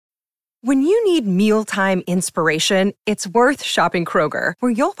When you need mealtime inspiration, it's worth shopping Kroger,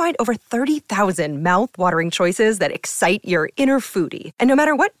 where you'll find over 30,000 mouth-watering choices that excite your inner foodie. And no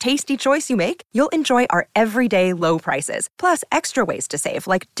matter what tasty choice you make, you'll enjoy our everyday low prices, plus extra ways to save,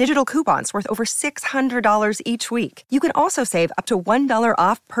 like digital coupons worth over $600 each week. You can also save up to $1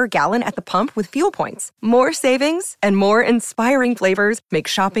 off per gallon at the pump with fuel points. More savings and more inspiring flavors make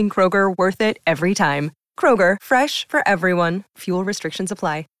shopping Kroger worth it every time. Kroger, fresh for everyone. Fuel restrictions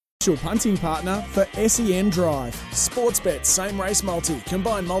apply. Punting partner for SEN Drive. Sportsbet same race multi.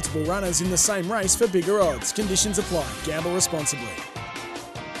 Combine multiple runners in the same race for bigger odds. Conditions apply. Gamble responsibly.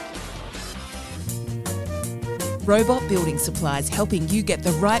 Robot Building Supplies, helping you get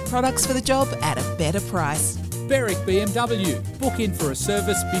the right products for the job at a better price. Berwick BMW. Book in for a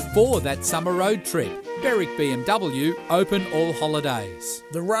service before that summer road trip. Berwick BMW, open all holidays.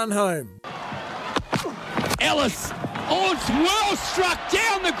 The run home. Ellis. Oh, it's well struck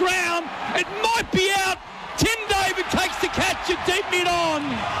down the ground. It might be out. Tim David takes the catch at deep mid-on.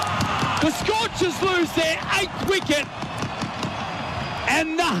 The Scorchers lose their 8th wicket.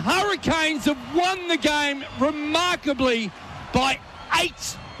 And the Hurricanes have won the game remarkably by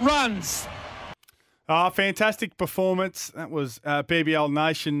 8 runs. Fantastic performance. That was BBL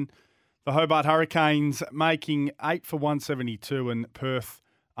Nation. The Hobart Hurricanes making 8 for 172 and Perth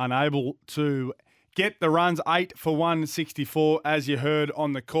unable to get the runs, 8 for 164, as you heard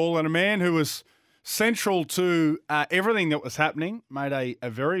on the call. And a man who was central to everything that was happening made a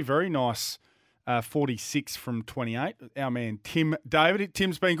very, very nice 46 from 28. Our man, Tim David.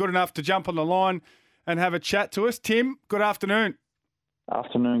 Tim's been good enough to jump on the line and have a chat to us. Tim, good afternoon.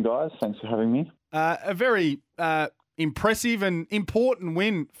 Afternoon, guys. Thanks for having me. A very impressive and important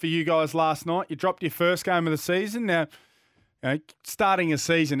win for you guys last night. You dropped your first game of the season. Now, starting a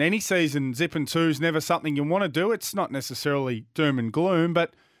season, any season, zip and two's never something you want to do. It's not necessarily doom and gloom,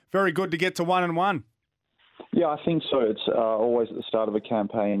 but very good to get to 1-1. Yeah, I think so. It's always at the start of a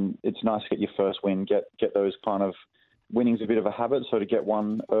campaign. It's nice to get your first win, get those kind of winnings a bit of a habit. So to get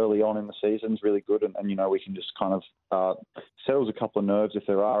one early on in the season is really good, and we can just kind of settles a couple of nerves if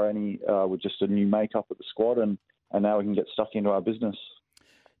there are any with just a new makeup of the squad, and now we can get stuck into our business.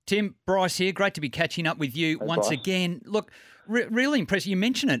 Tim, Bryce here. Great to be catching up with you once again. Look, really impressive. You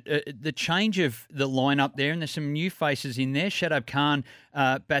mentioned it, the change of the lineup there, and there's some new faces in there. Shadab Khan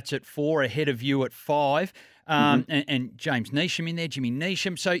bats at 4 ahead of you at 5. And James Neesham in there, Jimmy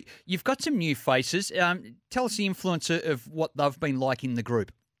Neesham. So you've got some new faces. Tell us the influence of what they've been like in the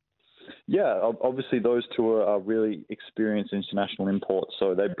group. Yeah, obviously those two are really experienced international imports,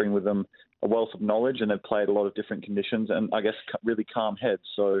 so they bring with them a wealth of knowledge, and they've played a lot of different conditions, and I guess really calm heads.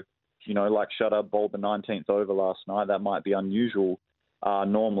 So, like Shadab bowled the 19th over last night. That might be unusual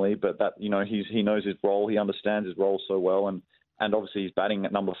normally, but that he knows his role, he understands his role so well, and obviously he's batting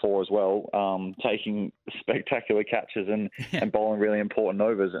at number 4 as well, taking spectacular catches and bowling really important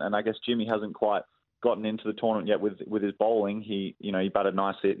overs. And I guess Jimmy hasn't quite gotten into the tournament yet with his bowling. He batted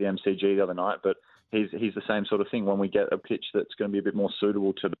nicely at the MCG the other night, but he's the same sort of thing. When we get a pitch that's going to be a bit more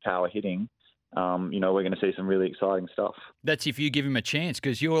suitable to the power hitting, we're going to see some really exciting stuff. That's if you give him a chance,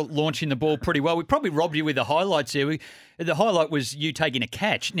 because you're launching the ball pretty well. We probably robbed you with the highlights there. The highlight was you taking a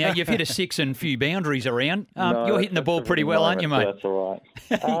catch. Now, you've hit a 6 and a few boundaries around. You're hitting the ball pretty well, aren't you, mate? That's all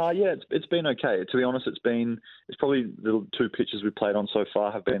right. Yeah, it's been okay. To be honest, it's probably the 2 pitches we've played on so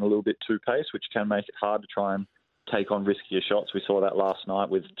far have been a little bit too pace, which can make it hard to try and take on riskier shots. We saw that last night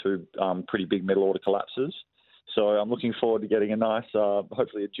with 2 pretty big middle order collapses. So I'm looking forward to getting a nice,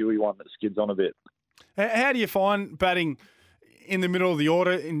 hopefully a dewy one that skids on a bit. How do you find batting in the middle of the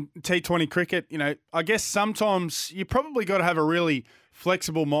order in T20 cricket? I guess sometimes you probably got to have a really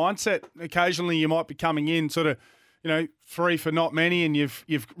flexible mindset. Occasionally you might be coming in sort of, 3 for not many, and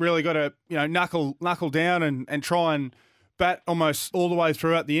you've really got to, knuckle down and try and bat almost all the way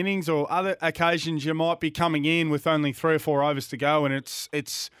throughout the innings. Or other occasions you might be coming in with only 3 or 4 overs to go, and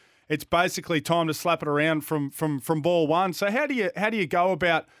it's basically time to slap it around from ball one. So how do you go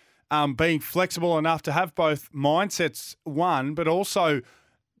about being flexible enough to have both mindsets, one, but also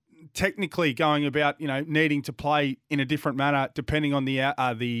technically going about needing to play in a different manner depending on the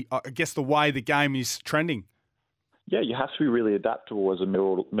way the game is trending? Yeah, you have to be really adaptable as a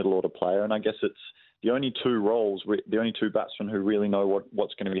middle order player, and I guess it's the only 2 roles, the only 2 batsmen who really know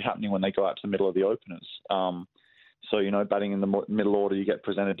what's going to be happening when they go out to the middle of the openers. So, batting in the middle order, you get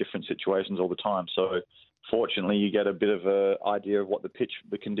presented different situations all the time. So, fortunately, you get a bit of an idea of what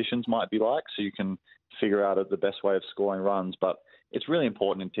the conditions might be like, so you can figure out the best way of scoring runs. But it's really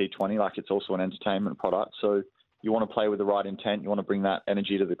important in T20, like it's also an entertainment product. So, you want to play with the right intent. You want to bring that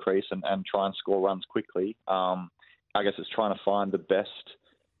energy to the crease and try and score runs quickly. I guess it's trying to find the best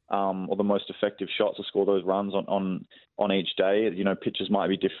or the most effective shot to score those runs on each day. You know, pitches might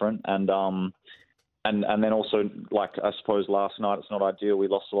be different, and then also, like, I suppose last night it's not ideal. We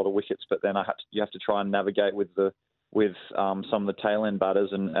lost a lot of wickets, but then you have to try and navigate with some of the tail end batters,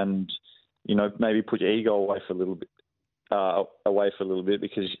 and you know, maybe put your ego away for a little bit.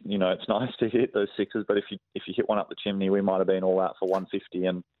 Because, you know, it's nice to hit those sixes, but if you hit one up the chimney, we might have been all out for 150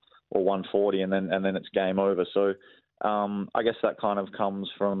 or 140, and then it's game over. So I guess that kind of comes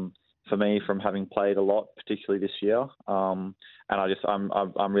for me from having played a lot, particularly this year. And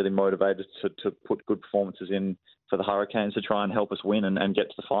I'm really motivated to put good performances in for the Hurricanes to try and help us win and get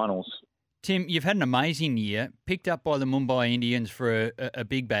to the finals. Tim, you've had an amazing year, picked up by the Mumbai Indians for a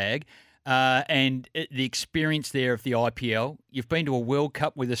big bag. And the experience there of the IPL. You've been to a World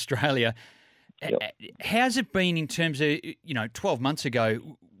Cup with Australia. Yep. How's it been in terms of, 12 months ago,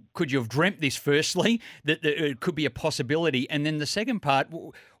 could you have dreamt this firstly, that it could be a possibility? And then the second part,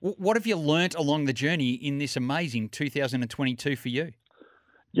 what have you learnt along the journey in this amazing 2022 for you?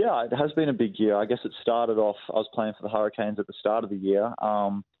 Yeah, it has been a big year. I guess it started off, I was playing for the Hurricanes at the start of the year.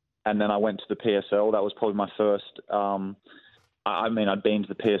 And then I went to the PSL. That was probably my first... I'd been to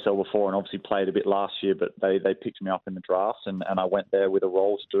the PSL before and obviously played a bit last year, but they picked me up in the drafts and I went there with a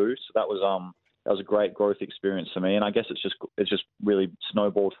role to do. So that was a great growth experience for me. And I guess it's just really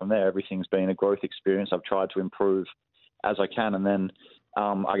snowballed from there. Everything's been a growth experience. I've tried to improve as I can. And then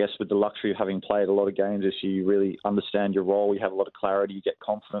I guess with the luxury of having played a lot of games this year, you really understand your role. You have a lot of clarity. You get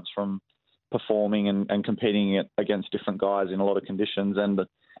confidence from performing and competing against different guys in a lot of conditions. And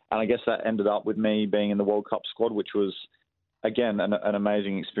I guess that ended up with me being in the World Cup squad, which was, again, an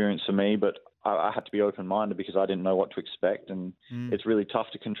amazing experience for me, but I had to be open-minded because I didn't know what to expect. And it's really tough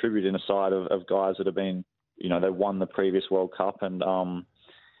to contribute in a side of guys that have been, they won the previous World Cup. And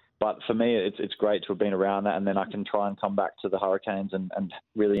but for me, it's great to have been around that. And then I can try and come back to the Hurricanes and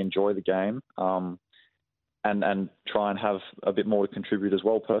really enjoy the game and try and have a bit more to contribute as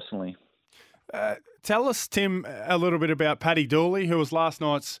well personally. Tell us, Tim, a little bit about Paddy Dooley, who was last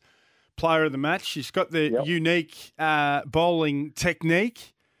night's player of the match. He's got the unique bowling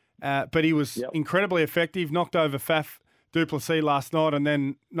technique, but he was incredibly effective. Knocked over Faf du Plessis last night and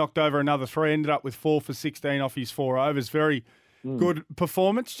then knocked over another 3. Ended up with 4 for 16 off his 4 overs. Very good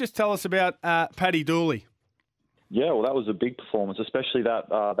performance. Just tell us about Paddy Dooley. Yeah, well, that was a big performance, especially that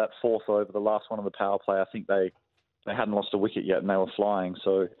 4th over, the last one of the power play. I think they hadn't lost a wicket yet and they were flying.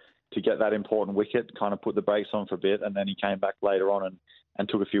 So to get that important wicket, kind of put the brakes on for a bit, and then he came back later on and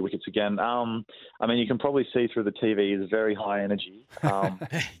took a few wickets again. You can probably see through the TV he's very high energy.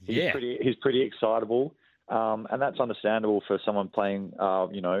 He's pretty excitable, and that's understandable for someone playing.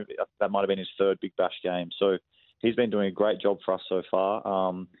 That might have been his 3rd Big Bash game. So he's been doing a great job for us so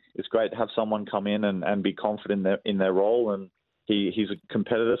far. It's great to have someone come in and be confident in their role, and he's a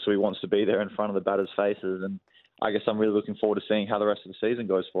competitor, so he wants to be there in front of the batters' faces. And I guess I'm really looking forward to seeing how the rest of the season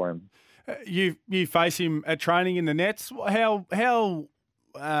goes for him. You face him at training in the nets. How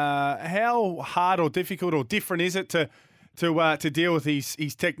hard or difficult or different is it to deal with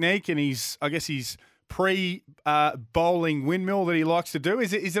his technique and his pre-bowling windmill that he likes to do?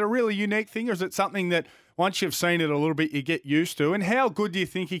 Is it a really unique thing, or is it something that once you've seen it a little bit you get used to? And how good do you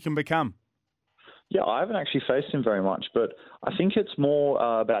think he can become? Yeah, I haven't actually faced him very much, but I think it's more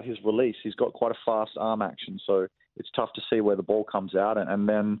about his release. He's got quite a fast arm action, so it's tough to see where the ball comes out. And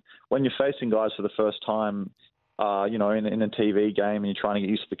then when you're facing guys for the first time, in a TV game and you're trying to get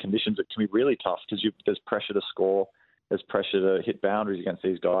used to the conditions, it can be really tough because there's pressure to score, there's pressure to hit boundaries against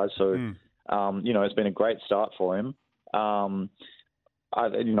these guys. So, it's been a great start for him.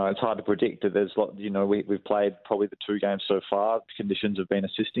 It's hard to predict. There's we've played probably the 2 games so far. Conditions have been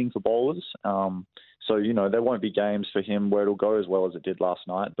assisting for bowlers. There won't be games for him where it'll go as well as it did last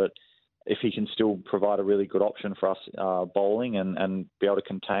night. But if he can still provide a really good option for us bowling and be able to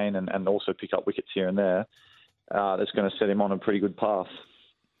contain and also pick up wickets here and there, that's going to set him on a pretty good path.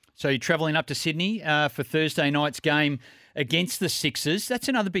 So you're travelling up to Sydney for Thursday night's game against the Sixers. That's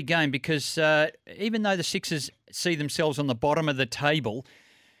another big game because even though the Sixers see themselves on the bottom of the table,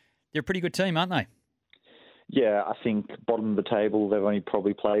 they're a pretty good team, aren't they? Yeah, I think bottom of the table, they've only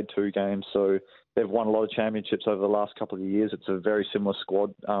probably played 2 games, so they've won a lot of championships over the last couple of years. It's a very similar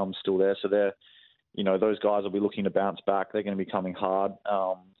squad still there, so they're, those guys will be looking to bounce back. They're going to be coming hard.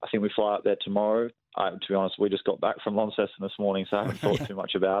 I think we fly up there tomorrow. To be honest, we just got back from Launceston this morning, so I haven't thought too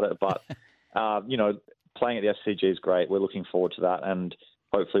much about it. But, playing at the SCG is great. We're looking forward to that, and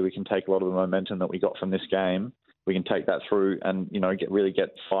hopefully we can take a lot of the momentum that we got from this game. We can take that through and,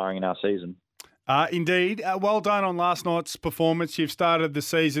 get firing in our season. Indeed. Well done on last night's performance. You've started the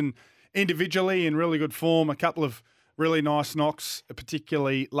season individually in really good form. A couple of really nice knocks,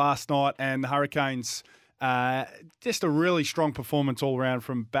 particularly last night, and the Hurricanes. Just a really strong performance all around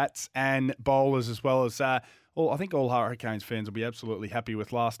from bats and bowlers, as well as I think all Hurricanes fans will be absolutely happy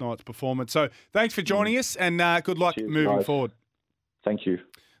with last night's performance. So thanks for joining us, and good luck moving forward. Thank you.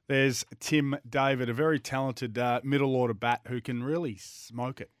 There's Tim David, a very talented middle order bat who can really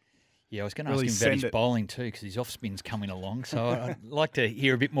smoke it. Yeah, I was going to ask him about his bowling too, because his off-spin's coming along. So I'd like to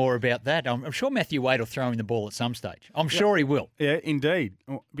hear a bit more about that. I'm sure Matthew Wade will throw him the ball at some stage. I'm sure he will. Yeah, indeed.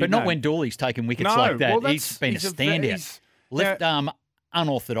 But not when Dooley's taken wickets like that. Well, he's been a standout. Left arm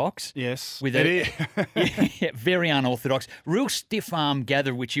unorthodox. Yes, with very unorthodox. Real stiff arm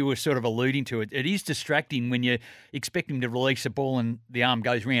gather, which you were sort of alluding to. It is distracting when you expect him to release a ball and the arm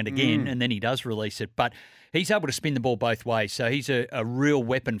goes round again, and then he does release it. But he's able to spin the ball both ways, so he's a real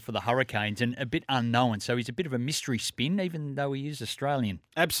weapon for the Hurricanes and a bit unknown. So he's a bit of a mystery spin, even though he is Australian.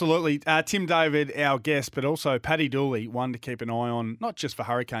 Absolutely. Tim David, our guest, but also Paddy Dooley, one to keep an eye on, not just for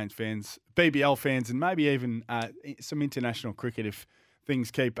Hurricanes fans, BBL fans, and maybe even some international cricket if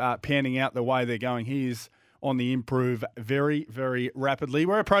things keep panning out the way they're going. He is on the improve very, very rapidly.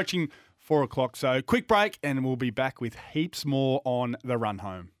 We're approaching 4 o'clock, so quick break, and we'll be back with heaps more on the run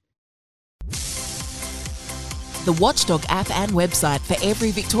home. The Watchdog app and website for every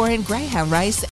Victorian greyhound race